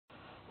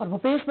और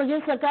भूपेश बघेल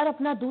सरकार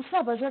अपना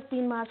दूसरा बजट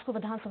 3 मार्च को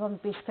विधानसभा में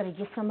पेश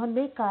करेगी। इस संबंध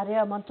में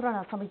कार्य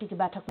मंत्रणा समिति की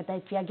बैठक में तय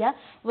किया गया।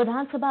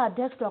 विधानसभा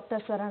अध्यक्ष डॉक्टर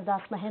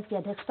शरणदास महंत की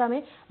अध्यक्षता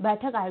में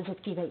बैठक आयोजित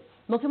की गई।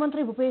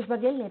 मुख्यमंत्री भूपेश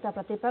बघेल, नेता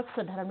प्रतिपक्ष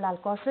धर्मलाल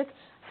कौशिक,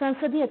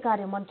 संसदीय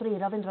कार्य मंत्री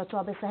रविंद्र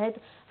चौबे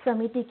सहित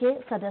समिति के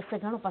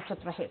सदस्यगण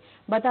उपस्थित रहे।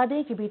 बता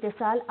दें कि बीते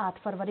साल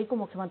 8 फरवरी को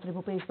मुख्यमंत्री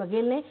भूपेश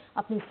बघेल ने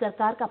अपनी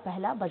सरकार का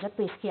पहला बजट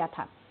पेश किया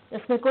था।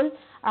 इसमें कुल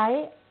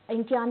आय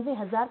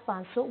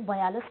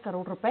 91,542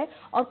 करोड़ रुपए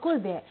और कुल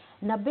व्यय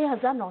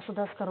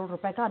 90,910 करोड़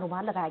रुपए का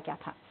अनुमान लगाया गया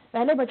था।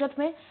 पहले बजट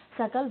में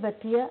सकल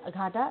वित्तीय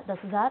घाटा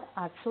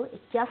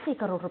 10,881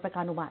 करोड़ रुपए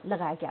का अनुमान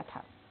लगाया गया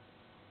था।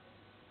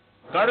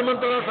 कार्य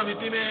मंत्रणा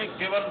समिति में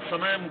केवल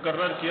समय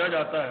मुकर्रर किया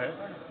जाता है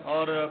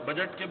और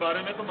बजट के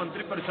बारे में तो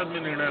मंत्रिपरिषद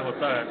में निर्णय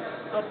होता है।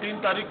 तो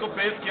 3 तारीख को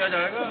पेश किया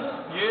जाएगा।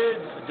 ये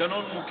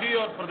जनोन्मुखी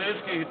और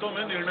प्रदेश के हितों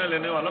में निर्णय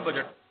लेने वाला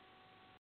बजट।